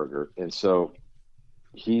Bamberger, and so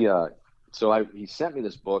he sent me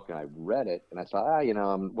this book, and I read it, and I thought,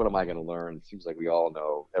 what am I going to learn? It seems like we all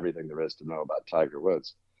know everything there is to know about Tiger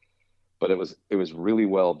Woods, but it was really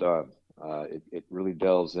well done. It really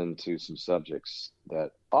delves into some subjects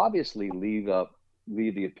that obviously leave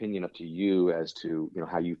the opinion up to you as to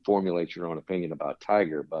how you formulate your own opinion about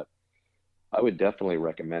Tiger. But I would definitely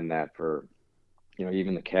recommend that for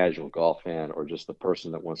even the casual golf fan, or just the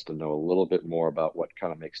person that wants to know a little bit more about what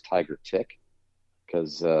kind of makes Tiger tick,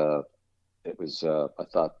 because it was I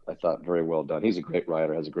thought very well done. He's a great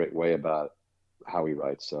writer, has a great way about how he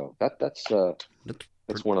writes. So that's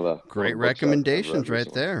one of the great recommendations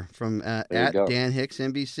right there from at Dan Hicks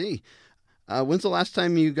NBC. When's the last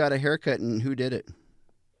time you got a haircut, and who did it?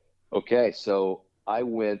 Okay, so I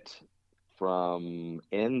went from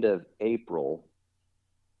end of April,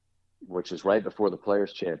 which is right before the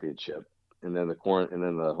Players Championship, and then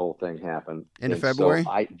the whole thing happened. End of February?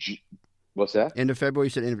 So what's that? End of February. You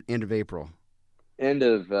said end of April. End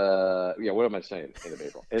of what am I saying? End of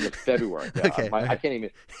April. End of February. Yeah, okay. I can't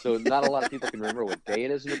even. So not a lot of people can remember what day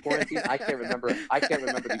it is in the quarantine. I can't remember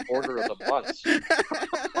the order of the months.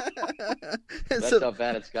 That's how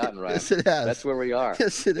bad it's gotten, right? Yes, it has. That's where we are.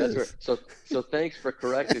 Yes, it is. So thanks for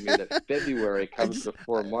correcting me that February comes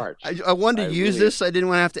before March. I wanted to use this. So I didn't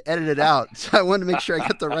want to have to edit it out. So I wanted to make sure I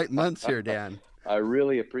got the right months here, Dan. I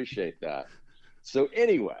really appreciate that. So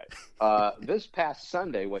anyway, this past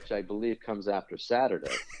Sunday, which I believe comes after Saturday,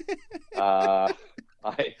 my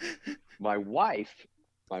wife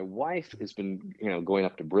has been going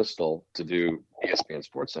up to Bristol to do ESPN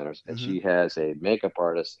Sports Centers, and she has a makeup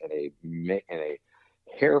artist and a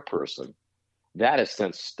hair person. That has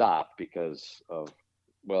since stopped because of,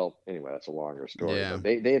 well, anyway, that's a longer story. Yeah.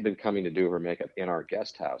 But they had been coming to do her makeup in our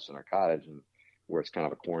guest house in our cottage, and where it's kind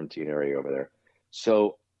of a quarantine area over there.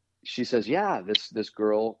 So she says, yeah, this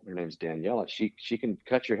girl, her name's Daniela, she can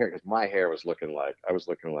cut your hair, because my hair was looking like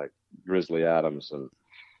Grizzly Adams, and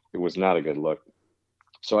it was not a good look.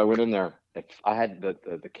 So I went in there. I had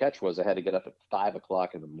the catch was I had to get up at 5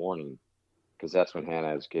 o'clock in the morning, because that's when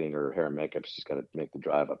Hannah is getting her hair and makeup. She's got to make the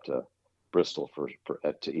drive up to Bristol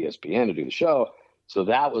to ESPN to do the show. So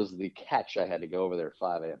that was the catch. I had to go over there at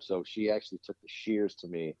 5 a.m. So she actually took the shears to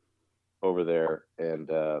me over there,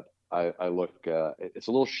 and I look, it's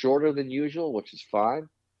a little shorter than usual, which is fine.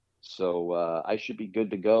 So I should be good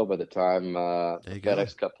to go by the time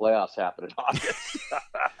FedEx Cup playoffs happen in August.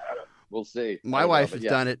 We'll see. My wife has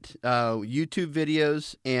done it, YouTube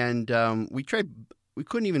videos, and we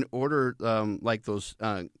couldn't even order like those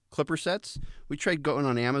clipper sets. We tried going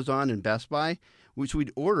on Amazon and Best Buy. which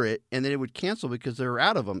we'd order it and then it would cancel because they were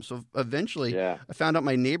out of them. So eventually I found out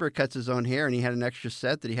my neighbor cuts his own hair and he had an extra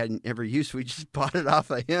set that he hadn't ever used. So we just bought it off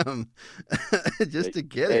of him just to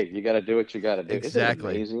get it. You got to do what you got to do.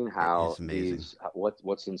 Exactly. Isn't it amazing how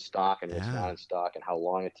what's in stock and what's not in stock and how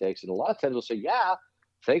long it takes. And a lot of times we'll say, yeah,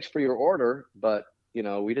 thanks for your order, but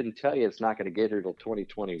we didn't tell you it's not going to get here till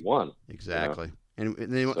 2021. Exactly. And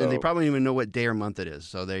they probably don't even know what day or month it is.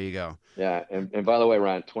 So there you go. Yeah. And by the way,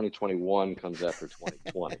 Ryan, 2021 comes after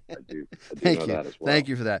 2020. I do know that as well. Thank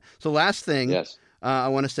you for that. So last thing I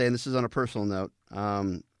want to say, and this is on a personal note,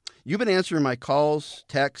 you've been answering my calls,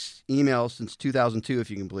 texts, emails since 2002,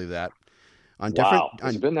 if you can believe that. Has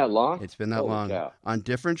it been that long? It's been that long. Cow. On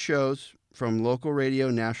different shows, from local radio,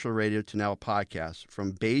 national radio, to now a podcast,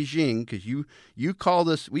 from Beijing, because you called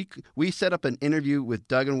us. We set up an interview with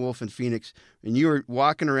Doug and Wolf in Phoenix, and you were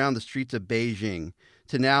walking around the streets of Beijing,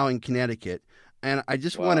 to now in Connecticut. And I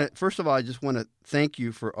just want to, first of all, I just want to thank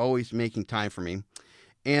you for always making time for me.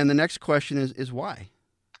 And the next question is why?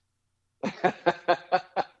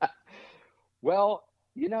 Well,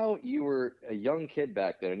 you were a young kid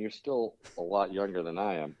back then, and you're still a lot younger than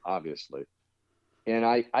I am, obviously. And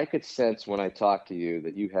I could sense when I talked to you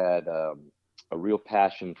that you had a real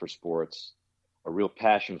passion for sports, a real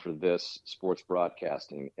passion for this sports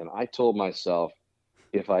broadcasting. And I told myself,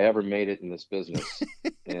 if I ever made it in this business,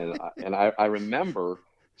 and I remember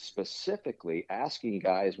specifically asking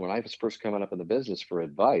guys when I was first coming up in the business for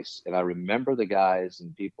advice. And I remember the guys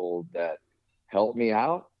and people that helped me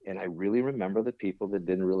out. And I really remember the people that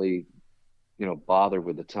didn't really, bother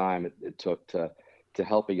with the time it took to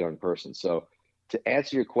help a young person. So to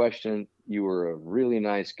answer your question, you were a really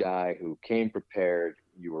nice guy who came prepared.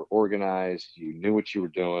 You were organized. You knew what you were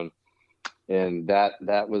doing. And that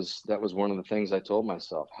was one of the things I told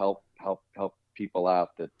myself, help people out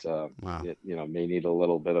that, may need a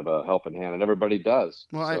little bit of a helping hand, and everberry does.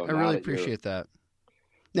 Well, so I really appreciate that.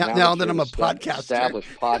 Now that I'm a established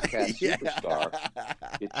podcast superstar,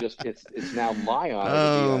 it's now my honor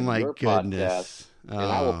to be on your podcast, and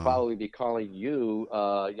I will probably be calling you,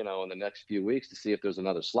 in the next few weeks to see if there's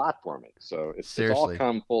another slot for me. So it's all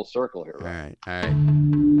come full circle here. Right? All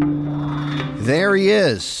right. There he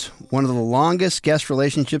is, one of the longest guest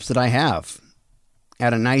relationships that I have,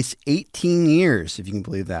 at a nice 18 years, if you can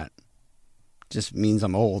believe that. Just means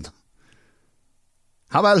I'm old.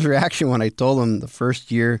 How about his reaction when I told him the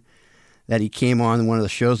first year that he came on one of the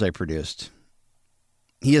shows I produced?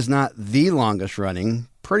 He is not the longest running.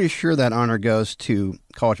 Pretty sure that honor goes to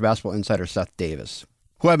college basketball insider Seth Davis,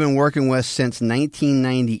 who I've been working with since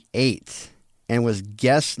 1998 and was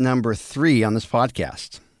guest number 3 on this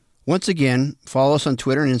podcast. Once again, follow us on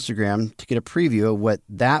Twitter and Instagram to get a preview of what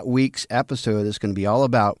that week's episode is going to be all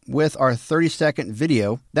about with our 30-second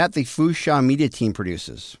video that the Fusha Media team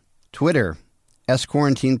produces. Twitter,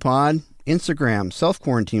 S-Quarantine Pod, Instagram,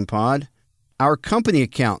 Self-Quarantine Pod. Our company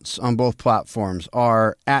accounts on both platforms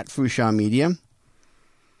are at Fusha Media.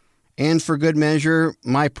 And for good measure,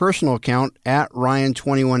 my personal account at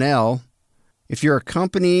Ryan21L. If you're a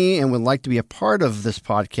company and would like to be a part of this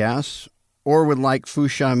podcast, or would like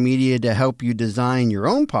Fusha Media to help you design your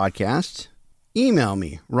own podcast, email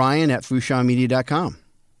me, ryan@fushamedia.com.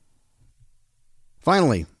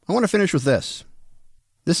 Finally, I want to finish with this.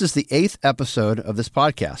 This is the 8th episode of this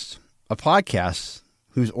podcast, a podcast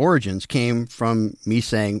whose origins came from me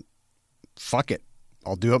saying, fuck it,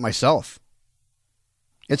 I'll do it myself.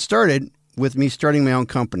 It started with me starting my own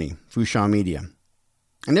company, Fusha Media.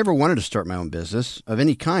 I never wanted to start my own business of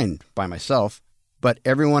any kind by myself, but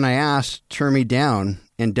everyone I asked turned me down,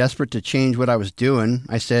 and desperate to change what I was doing,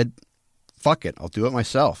 I said, fuck it, I'll do it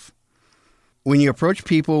myself. When you approach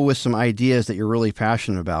people with some ideas that you're really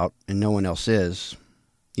passionate about and no one else is,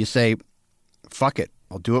 you say, fuck it,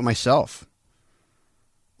 I'll do it myself.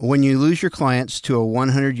 When you lose your clients to a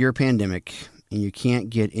 100-year pandemic and you can't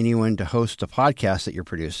get anyone to host a podcast that you're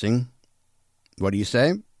producing, what do you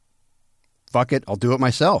say? Fuck it, I'll do it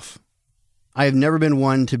myself. I have never been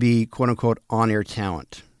one to be quote-unquote on-air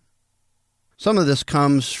talent. Some of this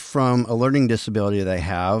comes from a learning disability that I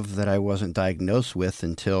have that I wasn't diagnosed with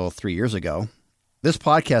until 3 years ago. This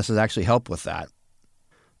podcast has actually helped with that.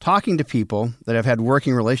 Talking to people that have had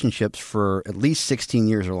working relationships for at least 16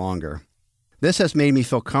 years or longer. This has made me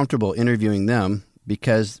feel comfortable interviewing them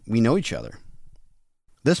because we know each other.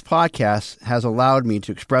 This podcast has allowed me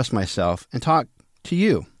to express myself and talk to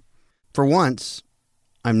you. For once,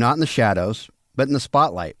 I'm not in the shadows, but in the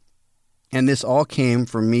spotlight. And this all came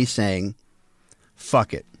from me saying,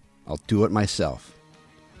 fuck it, I'll do it myself.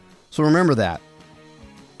 So remember that.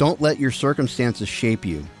 Don't let your circumstances shape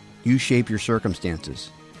you. You shape your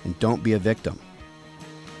circumstances. And don't be a victim.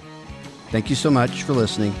 Thank you so much for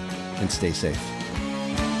listening, and stay safe.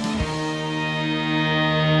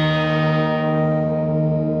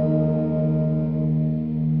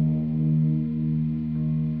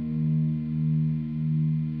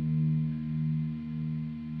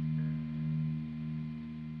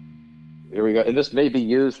 Here we go. And this may be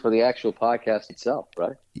used for the actual podcast itself,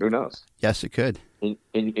 right? Who knows? Yes, it could. In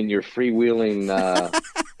your freewheeling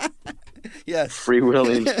Yes.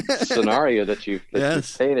 freewheeling scenario that you've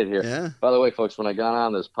painted here. Yeah. By the way, folks, when I got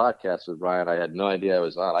on this podcast with Brian, I had no idea I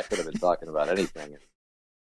was on. I could have been talking about anything.